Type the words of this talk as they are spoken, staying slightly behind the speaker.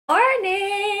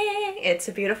It's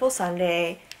a beautiful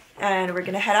Sunday, and we're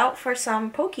gonna head out for some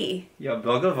poke. Your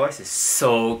blogger voice is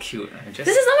so cute. This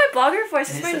is not my blogger voice,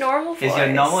 it's my normal voice. It's your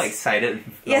normal excited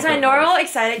Yes, my normal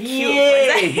excited cute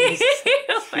voice.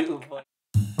 Cute voice.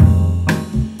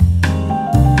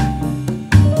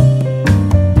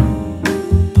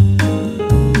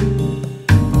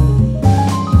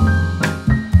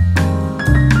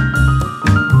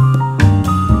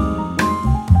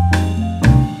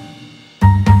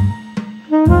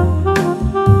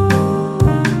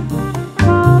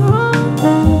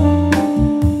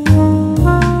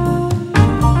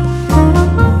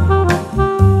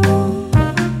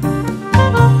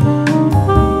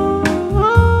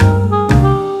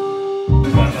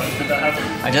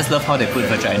 I just love how they put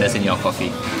vaginas in your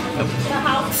coffee.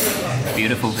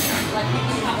 Beautiful vagina.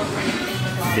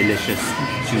 Delicious,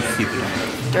 juicy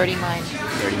vagina. Dirty mind.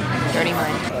 Dirty mind. Dirty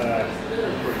mind.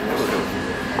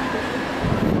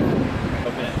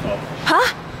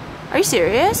 Huh? Are you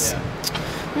serious?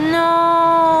 Yeah.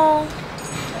 No.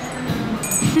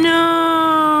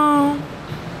 No.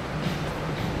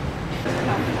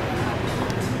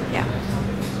 Yeah.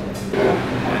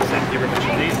 Thank you very much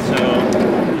indeed. So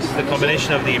this is the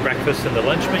combination of the breakfast and the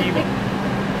lunch menu.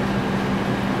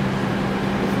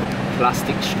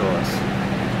 Plastic straws.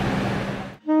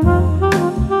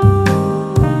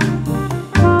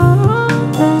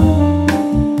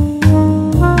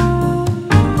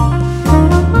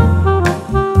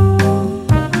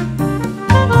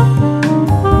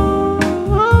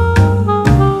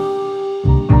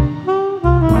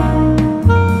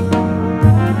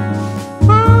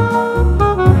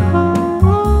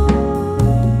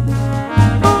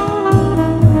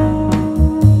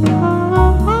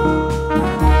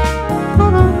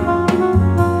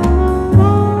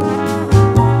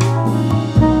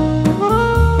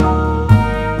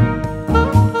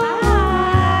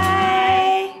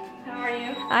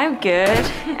 I'm good,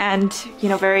 and you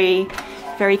know, very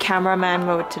cameraman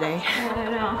mode today. I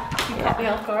don't know. You caught me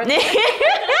off guard.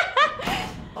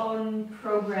 On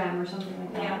program or something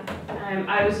like that. Yeah.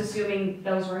 I was assuming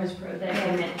those were his that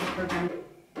he meant his program.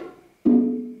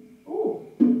 Ooh.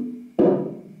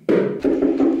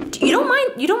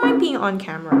 You don't mind being on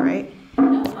camera, right?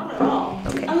 No, not at all.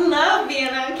 Okay. I love being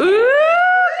on camera. Ooh,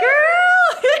 girl!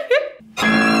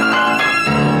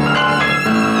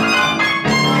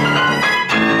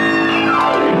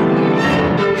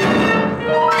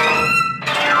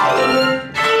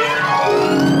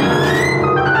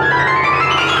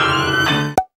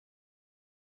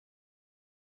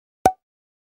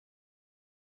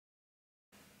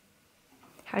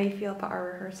 How do you feel about our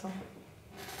rehearsal?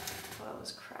 Well, that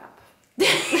was crap.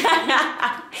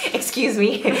 Excuse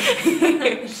me.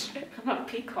 I'm a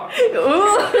peacock.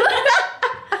 Ooh.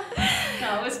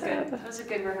 No, it was good. It was a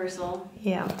good rehearsal.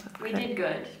 Yeah. We did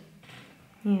good.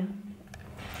 Yeah.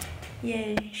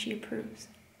 Yay, she approves.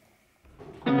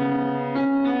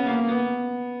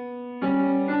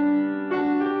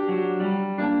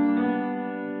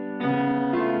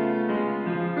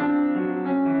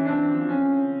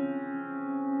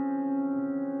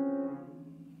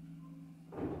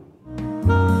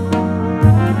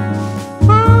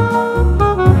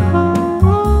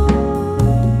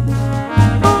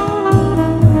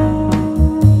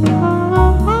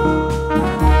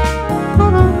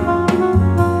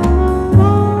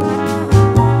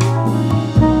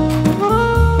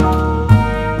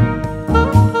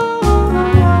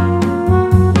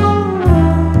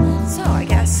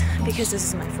 Because this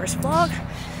is my first vlog,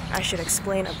 I should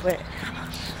explain a bit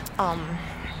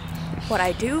what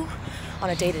I do on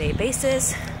a day-to-day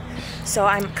basis. So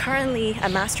I'm currently a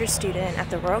master's student at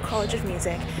the Royal College of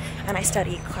Music, and I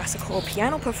study classical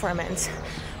piano performance,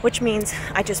 which means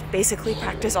I just basically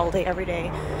practice all day, every day,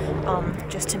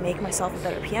 just to make myself a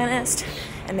better pianist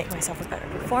and make myself a better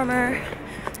performer,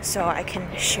 so I can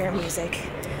share music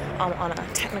on a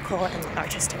technical and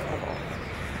artistic level.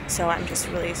 So I'm just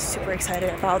really super excited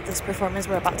about this performance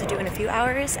we're about to do in a few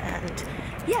hours, and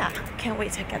yeah, can't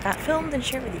wait to get that filmed and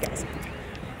share with you guys.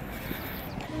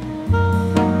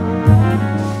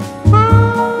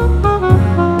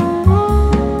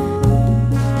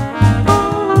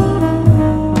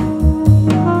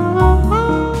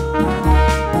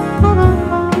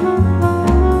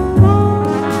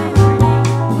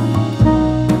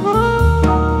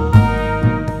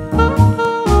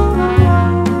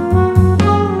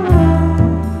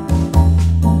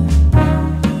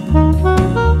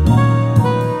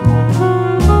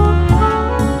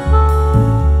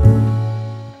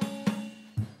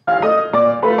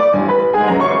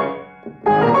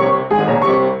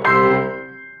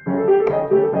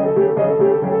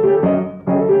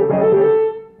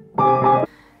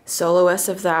 Soloist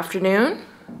of the afternoon.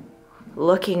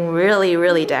 Looking really,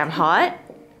 really damn hot.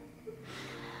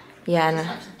 Yeah, I just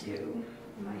have to do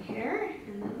my hair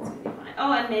and then it's gonna be fine.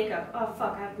 Oh, and makeup. Oh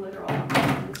fuck, I have glitter all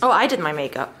over. oh, I did my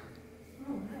makeup.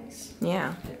 Oh, nice.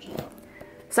 Yeah.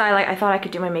 So I thought I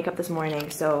could do my makeup this morning.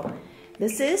 So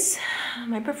this is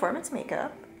my performance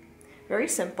makeup. Very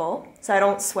simple, so I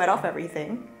don't sweat off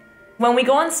everything. When we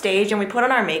go on stage and we put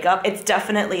on our makeup, it's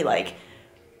definitely like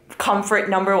comfort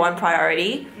 #1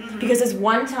 priority. Because this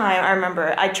one time I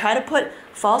remember I tried to put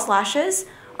false lashes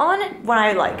on when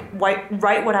I like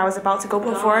right when I was about to go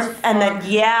perform, and then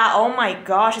yeah, oh my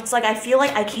gosh, it's like I feel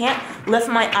like I can't lift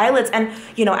my eyelids. And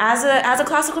you know, as a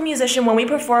classical musician, when we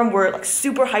perform, we're like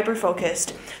super hyper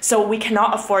focused, so we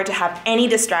cannot afford to have any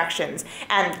distractions,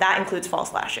 and that includes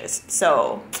false lashes.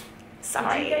 So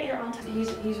sorry. Did you get your own time?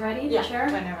 He's ready to Yeah, share?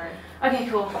 whenever. Okay,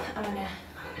 cool. I'm gonna go.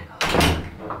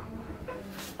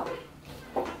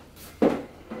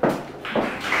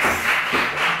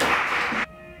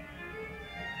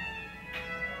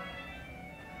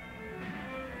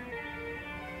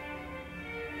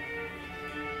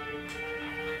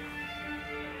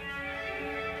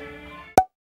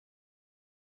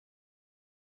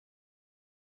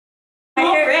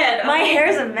 My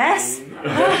hair's a mess.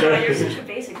 You're such a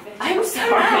basic bitch. I'm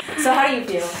sorry. So how do you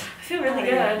feel? I feel really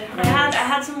good. I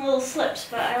had some little slips,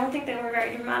 but I don't think they were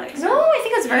very dramatic. So. No, I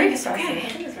think it's very expressive. okay. I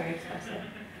think it's very expressive.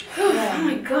 Oh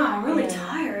my god, I'm really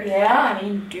tired. Yeah, I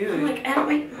mean, I'm dude. like,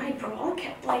 and my bra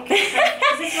kept like. Is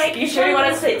this like? You sure you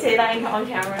want to say that on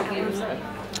camera?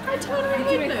 I totally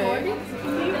didn't know.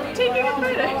 Taking a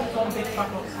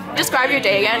photo. Describe your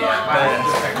day again.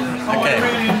 Okay.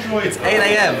 It's 8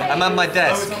 a.m. I'm at my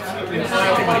desk.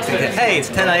 Hey, it's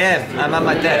 10 a.m. I'm at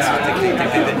my desk.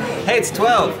 Hey, it's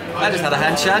 12. I just had a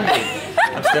hand shandy.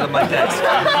 I'm still at my desk.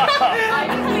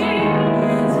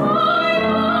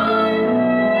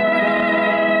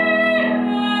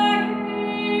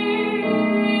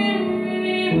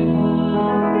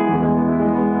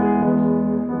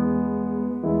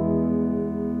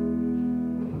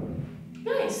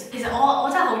 Nice。其實我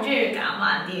真係好中意減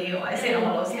慢啲呢個位，雖然我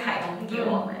老師係咁叫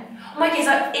我咩？唔係，其實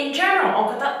in general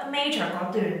我覺得 major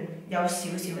嗰段有少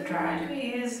少 drag。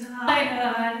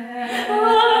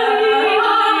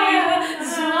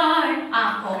啊，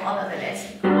好，我覺得你先。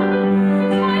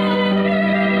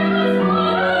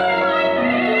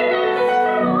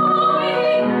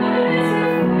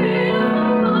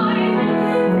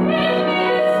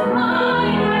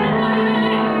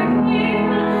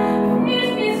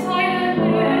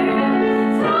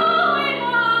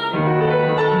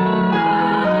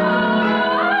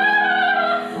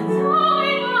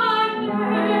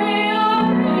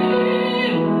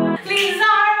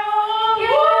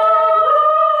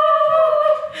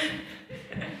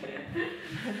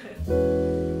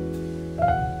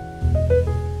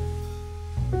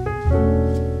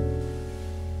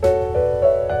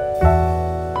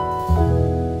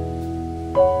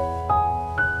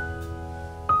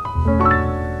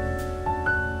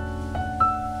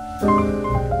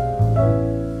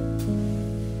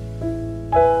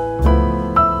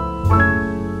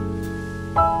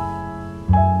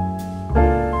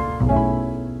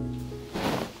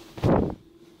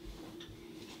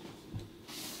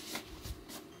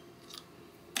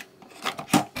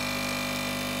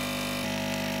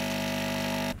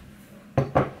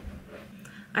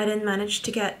I didn't manage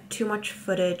to get too much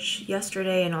footage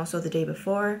yesterday and also the day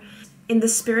before. In the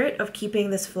spirit of keeping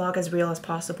this vlog as real as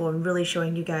possible and really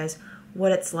showing you guys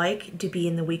what it's like to be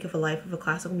in the week of a life of a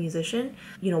classical musician,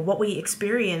 you know, what we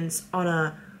experience on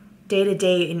a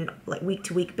day-to-day in like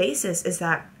week-to-week basis is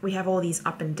that we have all these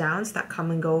up and downs that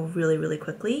come and go really, really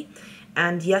quickly.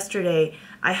 And yesterday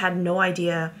I had no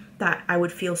idea that I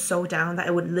would feel so down that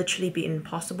it would literally be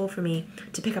impossible for me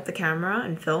to pick up the camera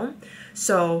and film.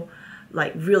 So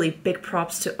like really big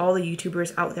props to all the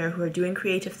YouTubers out there who are doing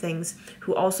creative things,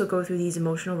 who also go through these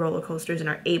emotional roller coasters and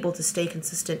are able to stay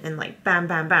consistent and like bam,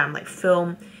 bam, bam, like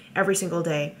film every single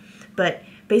day. But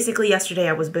basically yesterday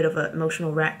I was a bit of an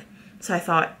emotional wreck. So I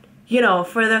thought, you know,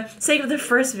 for the sake of the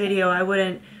first video, I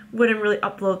wouldn't really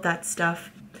upload that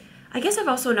stuff. I guess I've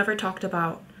also never talked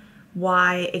about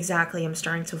why exactly I'm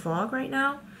starting to vlog right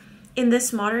now. In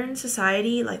this modern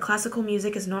society, like classical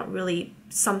music is not really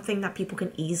something that people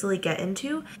can easily get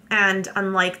into. And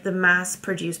unlike the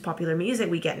mass-produced popular music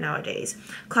we get nowadays,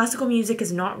 classical music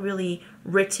is not really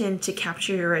written to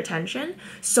capture your attention.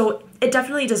 So it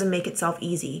definitely doesn't make itself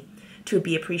easy to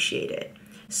be appreciated.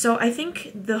 So I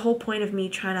think the whole point of me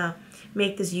trying to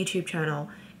make this YouTube channel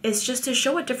is just to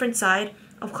show a different side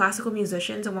of classical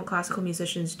musicians and what classical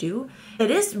musicians do, it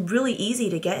is really easy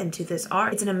to get into this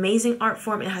art. It's an amazing art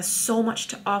form. It has so much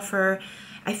to offer.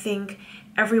 I think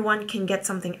everyone can get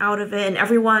something out of it, and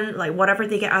everyone, like, whatever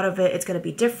they get out of it, it's going to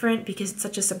be different because it's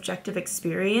such a subjective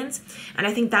experience. And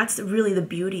I think that's really the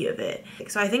beauty of it.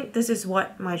 So I think this is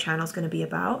what my channel is going to be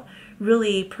about,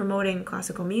 really promoting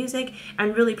classical music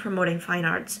and really promoting fine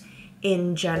arts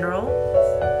in general.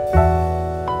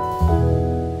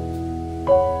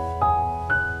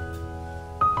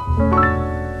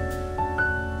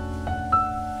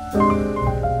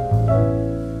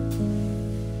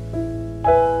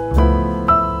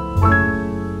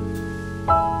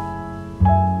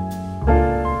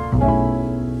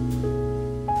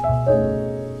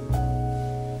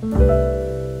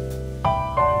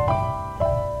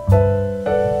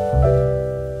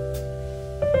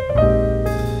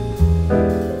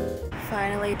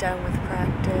 Finally done with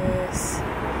practice.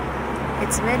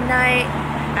 It's midnight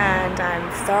and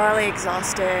I'm thoroughly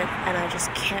exhausted and I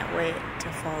just can't wait to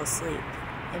fall asleep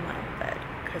in my own bed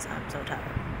because I'm so tired.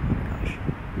 Oh my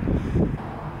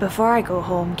gosh. Before I go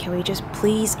home, can we just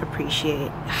please appreciate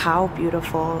how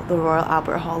beautiful the Royal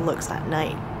Albert Hall looks at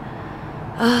night?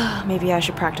 Maybe I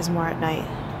should practice more at night.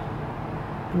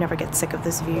 I never get sick of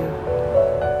this view.